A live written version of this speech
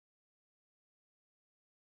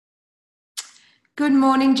Good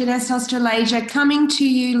morning, Janessa Australasia, coming to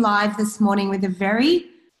you live this morning with a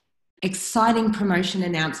very exciting promotion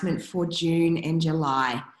announcement for June and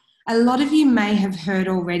July. A lot of you may have heard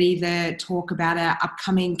already the talk about our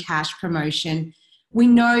upcoming cash promotion. We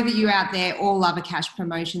know that you out there all love a cash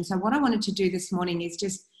promotion. So what I wanted to do this morning is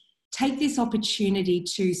just take this opportunity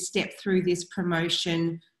to step through this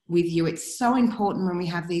promotion with you. It's so important when we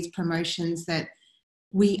have these promotions that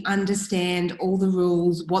we understand all the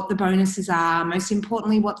rules, what the bonuses are, most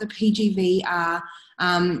importantly, what the PGV are,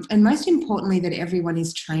 and most importantly, that everyone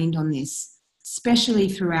is trained on this, especially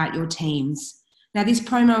throughout your teams. Now, this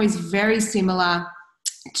promo is very similar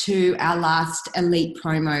to our last elite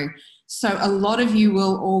promo. So a lot of you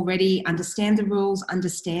will already understand the rules,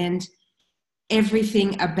 understand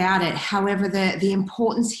everything about it. However, the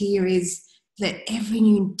importance here is that every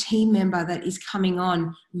new team member that is coming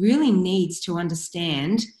on really needs to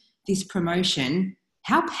understand this promotion,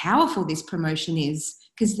 how powerful this promotion is,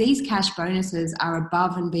 because these cash bonuses are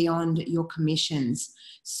above and beyond your commissions.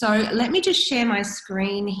 So let me just share my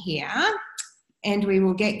screen here and we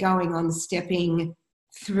will get going on stepping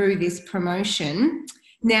through this promotion.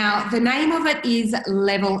 Now, the name of it is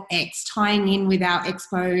Level X, tying in with our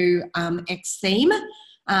Expo X theme,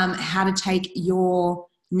 how to take your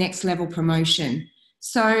next level promotion.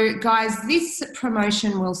 So guys, this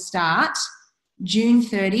promotion will start June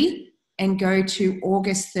 30 and go to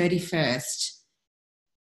August 31st.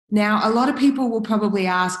 Now, a lot of people will probably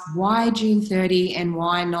ask, why June 30 and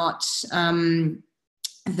why not the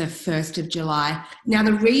 1st of July? Now,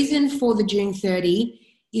 the reason for the June 30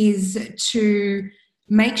 is to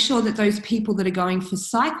make sure that those people that are going for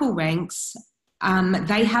cycle ranks,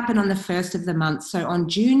 they happen on the 1st of the month. So on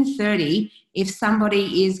June 30, if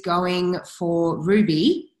somebody is going for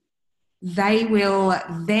Ruby, they will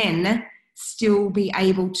then still be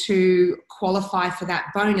able to qualify for that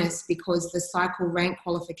bonus because the cycle rank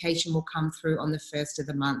qualification will come through on the 1st of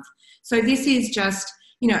the month. So this is just,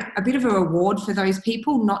 a bit of a reward for those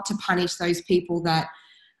people, not to punish those people that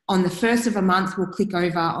on the 1st of a month will click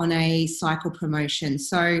over on a cycle promotion.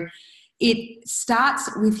 So it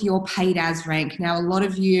starts with your paid as rank. Now, a lot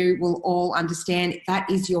of you will all understand that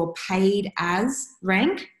is your paid as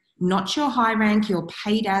rank, not your high rank, your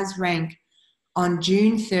paid as rank on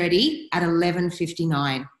June 30 at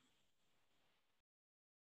 11:59.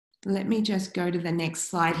 Let me just go to the next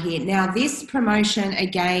slide here. Now, this promotion,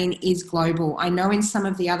 again, is global. I know in some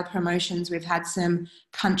of the other promotions we've had some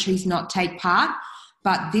countries not take part,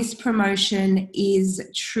 but this promotion is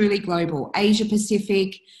truly global. Asia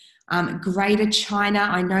Pacific, Greater China,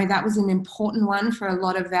 I know that was an important one for a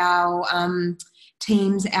lot of our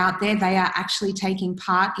teams out there. They are actually taking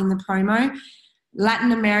part in the promo.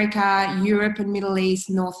 Latin America, Europe and Middle East,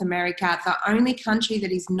 North America, the only country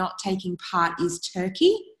that is not taking part is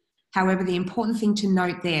Turkey. However, the important thing to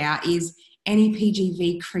note there is any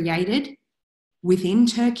PGV created within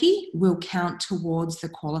Turkey will count towards the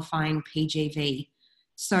qualifying PGV.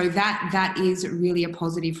 So that is really a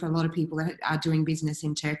positive for a lot of people that are doing business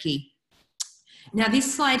in Turkey. Now,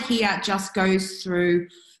 this slide here just goes through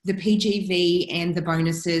the PGV and the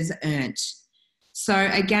bonuses earned. So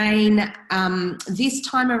again, this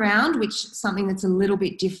time around, which is something that's a little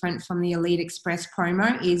bit different from the Elite Express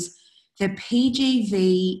promo, is the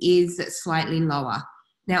PGV is slightly lower.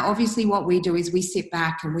 Now, obviously what we do is we sit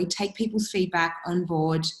back and we take people's feedback on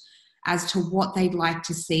board as to what they'd like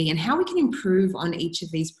to see and how we can improve on each of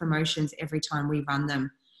these promotions every time we run them.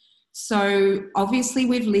 So obviously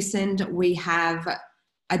we've listened, we have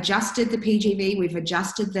adjusted the PGV, we've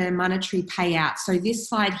adjusted the monetary payout. So this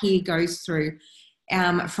slide here goes through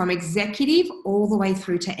from executive all the way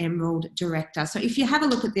through to Emerald Director. So if you have a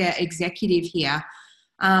look at their executive here,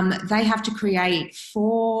 they have to create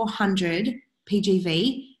 400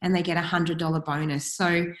 PGV and they get a $100 bonus.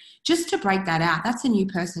 So just to break that out, that's a new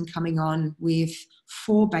person coming on with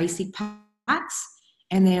 4 basic packs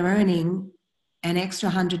and they're earning an extra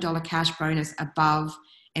 $100 cash bonus above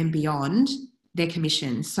and beyond their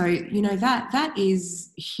commission. So, that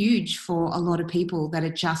is huge for a lot of people that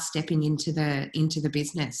are just stepping into the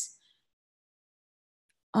business.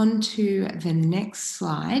 On to the next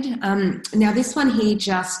slide. Now this one here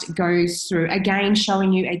just goes through, again,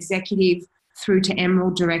 showing you executive through to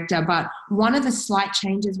Emerald Director. But one of the slight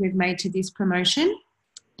changes we've made to this promotion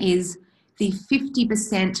is the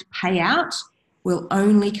 50% payout will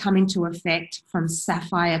only come into effect from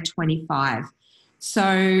Sapphire 25. So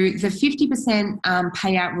the 50%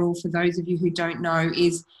 payout rule, for those of you who don't know,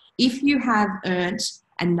 is if you have earned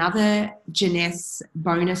another Jeunesse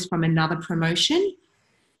bonus from another promotion,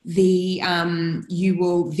 this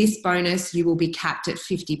bonus, you will be capped at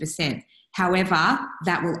 50%. However,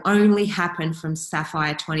 that will only happen from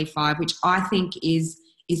Sapphire 25, which I think is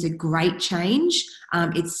a great change.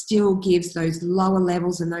 It still gives those lower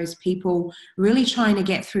levels and those people really trying to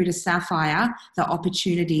get through to Sapphire the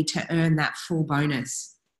opportunity to earn that full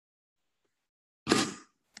bonus.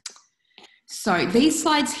 So these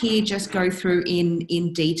slides here just go through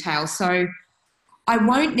in detail. So I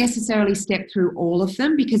won't necessarily step through all of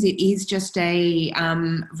them because it is just a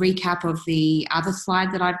recap of the other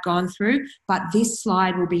slide that I've gone through, but this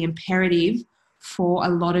slide will be imperative for a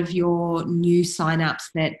lot of your new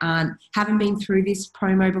signups that haven't been through this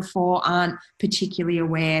promo before, aren't particularly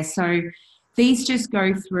aware. So these just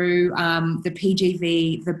go through the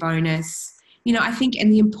PGV, the bonus. You know, I think,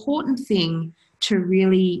 and the important thing to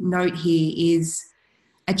really note here is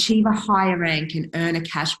achieve a higher rank and earn a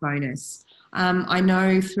cash bonus. I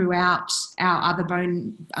know throughout our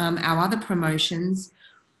other promotions,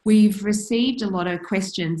 we've received a lot of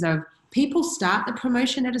questions of people start the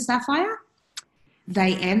promotion at a Sapphire,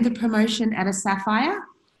 they end the promotion at a Sapphire,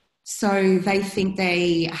 so they think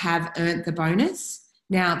they have earned the bonus.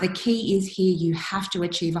 Now, the key is here you have to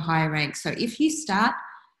achieve a higher rank. So if you start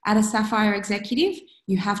at a Sapphire Executive,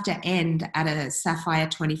 you have to end at a Sapphire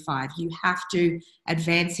 25. You have to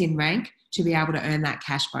advance in rank to be able to earn that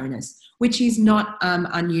cash bonus, which is not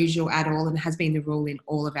unusual at all and has been the rule in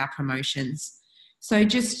all of our promotions. So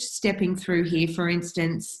just stepping through here, for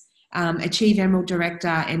instance, achieve Emerald Director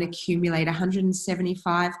and accumulate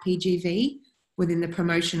 175 PGV within the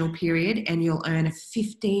promotional period, and you'll earn a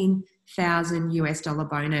 $15,000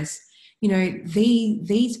 bonus. You know,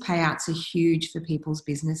 these payouts are huge for people's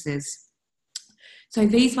businesses. So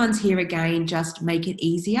these ones here, again, just make it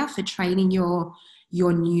easier for training your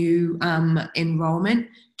new enrollment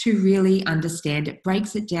to really understand. It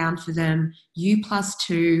breaks it down for them,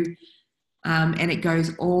 U+2, and it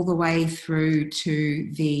goes all the way through to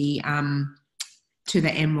the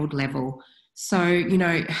Emerald level. So, you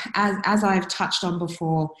know, as I've touched on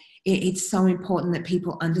before, it's so important that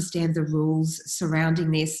people understand the rules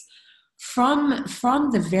surrounding this from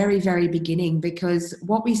the very, very beginning, because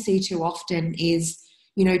what we see too often is,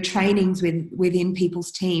 you know, trainings within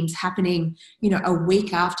people's teams happening, you know, a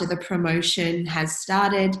week after the promotion has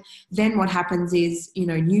started. Then what happens is, you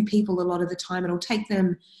know, new people, a lot of the time, it'll take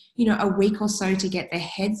them, you know, a week or so to get their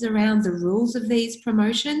heads around the rules of these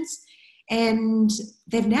promotions, and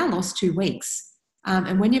they've now lost 2 weeks.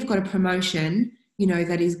 And when you've got a promotion, you know,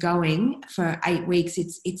 that is going for 8 weeks,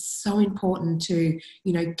 it's so important to,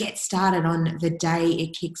 you know, get started on the day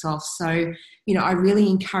it kicks off. So, you know, I really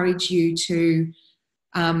encourage you to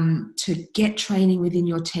get training within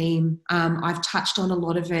your team. I've touched on a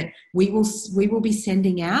lot of it. We will be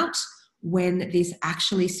sending out, when this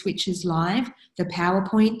actually switches live, the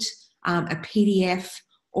PowerPoint, a PDF,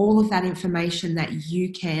 all of that information that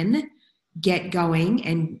you can get going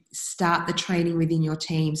and start the training within your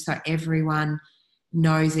team, so everyone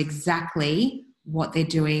knows exactly what they're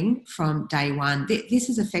doing from day one. This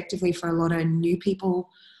is effectively, for a lot of new people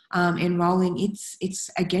enrolling, it's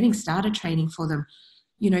a getting started training for them.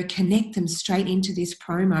 You know, connect them straight into this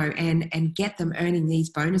promo and get them earning these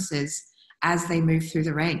bonuses as they move through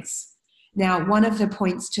the ranks. Now, one of the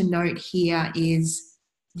points to note here is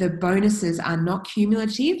the bonuses are not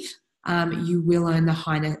cumulative. You will earn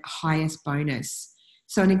the highest bonus.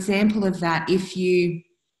 So an example of that, if you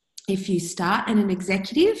start at an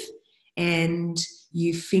executive and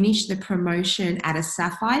you finish the promotion at a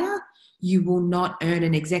Sapphire, you will not earn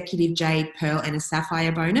an executive, Jade, Pearl, and a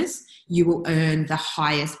Sapphire bonus. You will earn the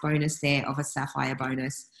highest bonus there of a Sapphire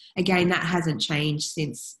bonus. Again, that hasn't changed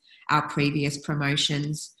since our previous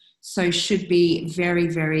promotions. So should be very,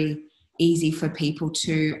 very easy for people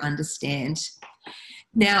to understand.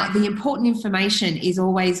 Now, the important information is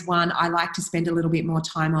always one I like to spend a little bit more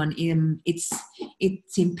time on. It's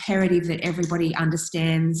imperative that everybody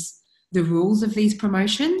understands the rules of these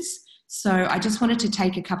promotions. So I just wanted to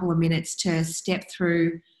take a couple of minutes to step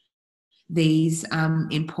through these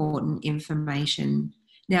important information.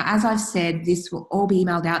 Now, as I've said, this will all be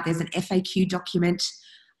emailed out. There's an FAQ document.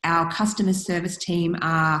 Our customer service team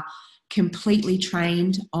are completely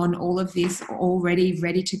trained on all of this, already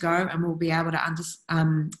ready to go, and we'll be able to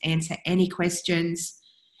answer any questions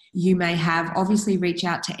you may have. Obviously, reach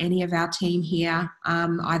out to any of our team here,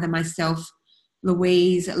 either myself,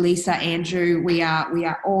 Louise, Lisa, Andrew. We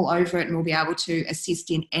are all over it, and we'll be able to assist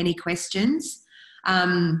in any questions.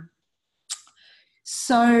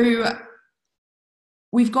 So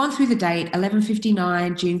we've gone through the date,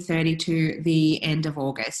 11:59, June 30 to the end of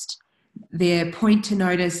August. The point to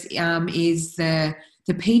notice is the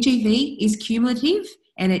PGV is cumulative,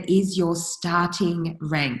 and it is your starting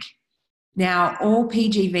rank. Now, all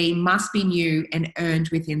PGV must be new and earned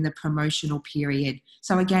within the promotional period.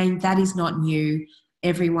 So again, that is not new.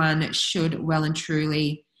 Everyone should well and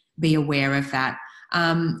truly be aware of that.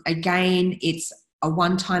 Again, it's a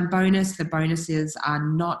one-time bonus. The bonuses are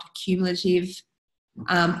not cumulative.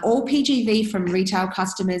 All PGV from retail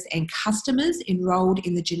customers and customers enrolled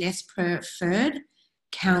in the Jeunesse Preferred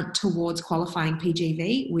count towards qualifying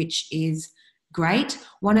PGV, which is great.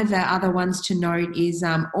 One of the other ones to note is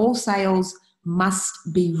all sales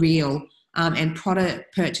must be real, and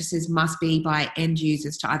product purchases must be by end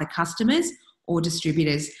users to either customers or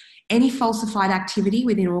distributors. Any falsified activity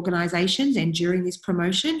within organisations and during this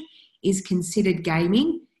promotion is considered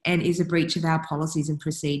gaming and is a breach of our policies and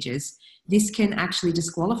procedures. This can actually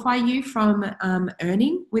disqualify you from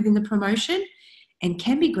earning within the promotion and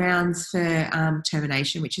can be grounds for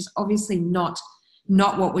termination, which is obviously not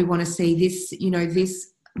what we want to see. This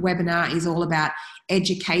webinar is all about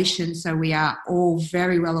education, so we are all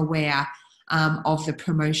very well aware of the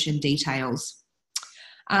promotion details.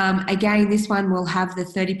 Again, this one will have the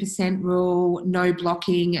 30% rule, no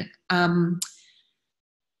blocking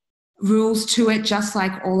rules to it, just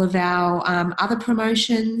like all of our other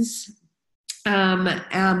promotions.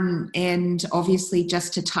 And obviously,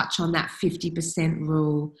 just to touch on that 50%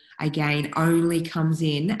 rule, again, only comes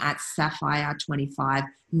in at Sapphire 25,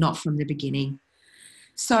 not from the beginning.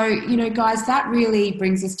 So, guys, that really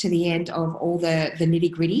brings us to the end of all the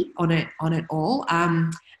nitty-gritty on it all.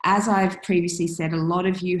 As I've previously said, a lot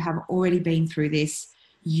of you have already been through this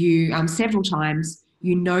several times.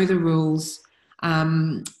 You know the rules.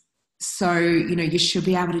 So, you should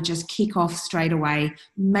be able to just kick off straight away.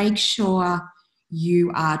 Make sure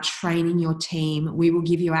you are training your team. We will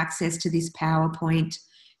give you access to this PowerPoint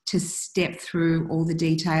to step through all the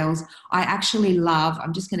details. I actually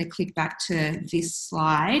I'm just going to click back to this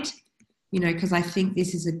slide, because I think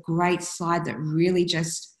this is a great slide that really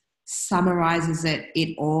just summarizes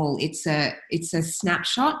it all. It's a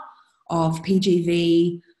snapshot of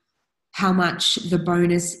PGV, how much the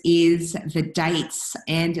bonus is, the dates,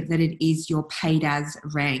 and that it is your paid as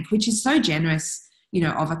rank, which is so generous,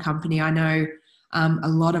 of a company. I know a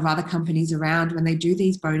lot of other companies around, when they do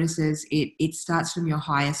these bonuses, it starts from your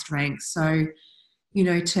highest rank. So,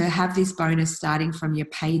 to have this bonus starting from your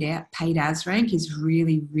paid as rank is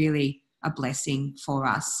really, really a blessing for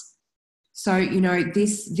us. So,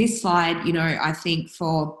 this slide, I think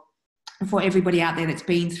for everybody out there that's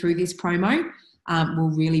been through this promo,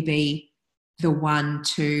 will really be the one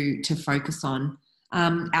to focus on.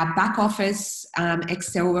 Our back office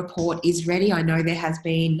Excel report is ready. I know there has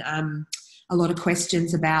been a lot of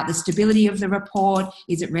questions about the stability of the report.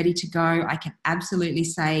 Is it ready to go? I can absolutely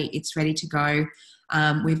say it's ready to go.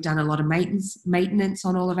 We've done a lot of maintenance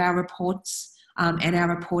on all of our reports and our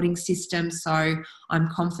reporting system. So I'm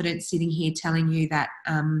confident sitting here telling you that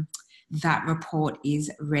that report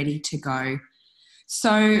is ready to go.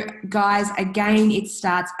 So guys, again, it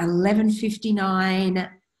starts 11:59,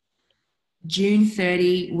 June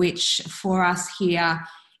 30, which for us here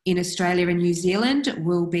in Australia and New Zealand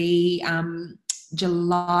will be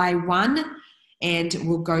July 1 and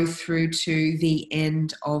will go through to the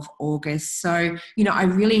end of August. So, I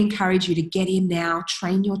really encourage you to get in now,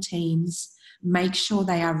 train your teams, make sure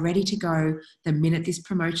they are ready to go the minute this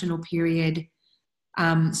promotional period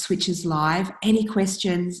switches live. Any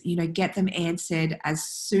questions, get them answered as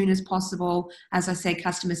soon as possible. As I said,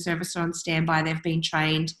 customer service are on standby. They've been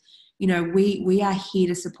trained. We are here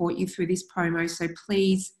to support you through this promo. So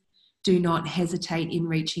please do not hesitate in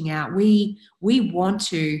reaching out. We want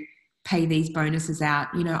to pay these bonuses out.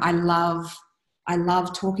 I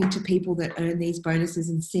love talking to people that earn these bonuses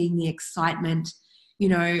and seeing the excitement,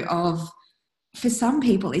 of, for some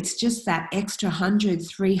people, it's just that extra $100,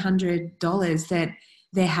 $300 that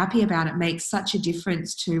they're happy about. It makes such a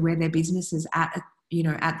difference to where their business is at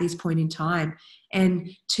this point in time. And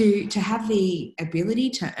to have the ability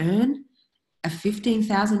to earn a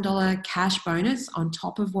 $15,000 cash bonus on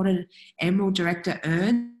top of what an Emerald Director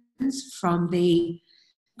earns from the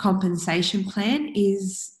compensation plan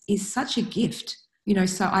is such a gift.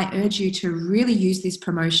 So I urge you to really use this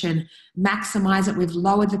promotion, maximize it. We've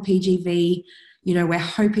lowered the PGV. We're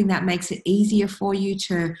hoping that makes it easier for you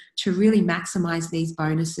to really maximize these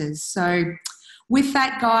bonuses. So with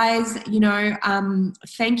that, guys,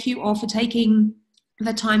 thank you all for taking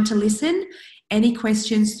the time to listen. Any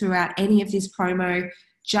questions throughout any of this promo,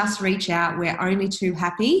 just reach out. We're only too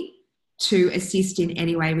happy to assist in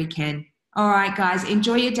any way we can. All right, guys,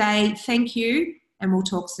 enjoy your day. Thank you, and we'll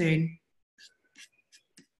talk soon.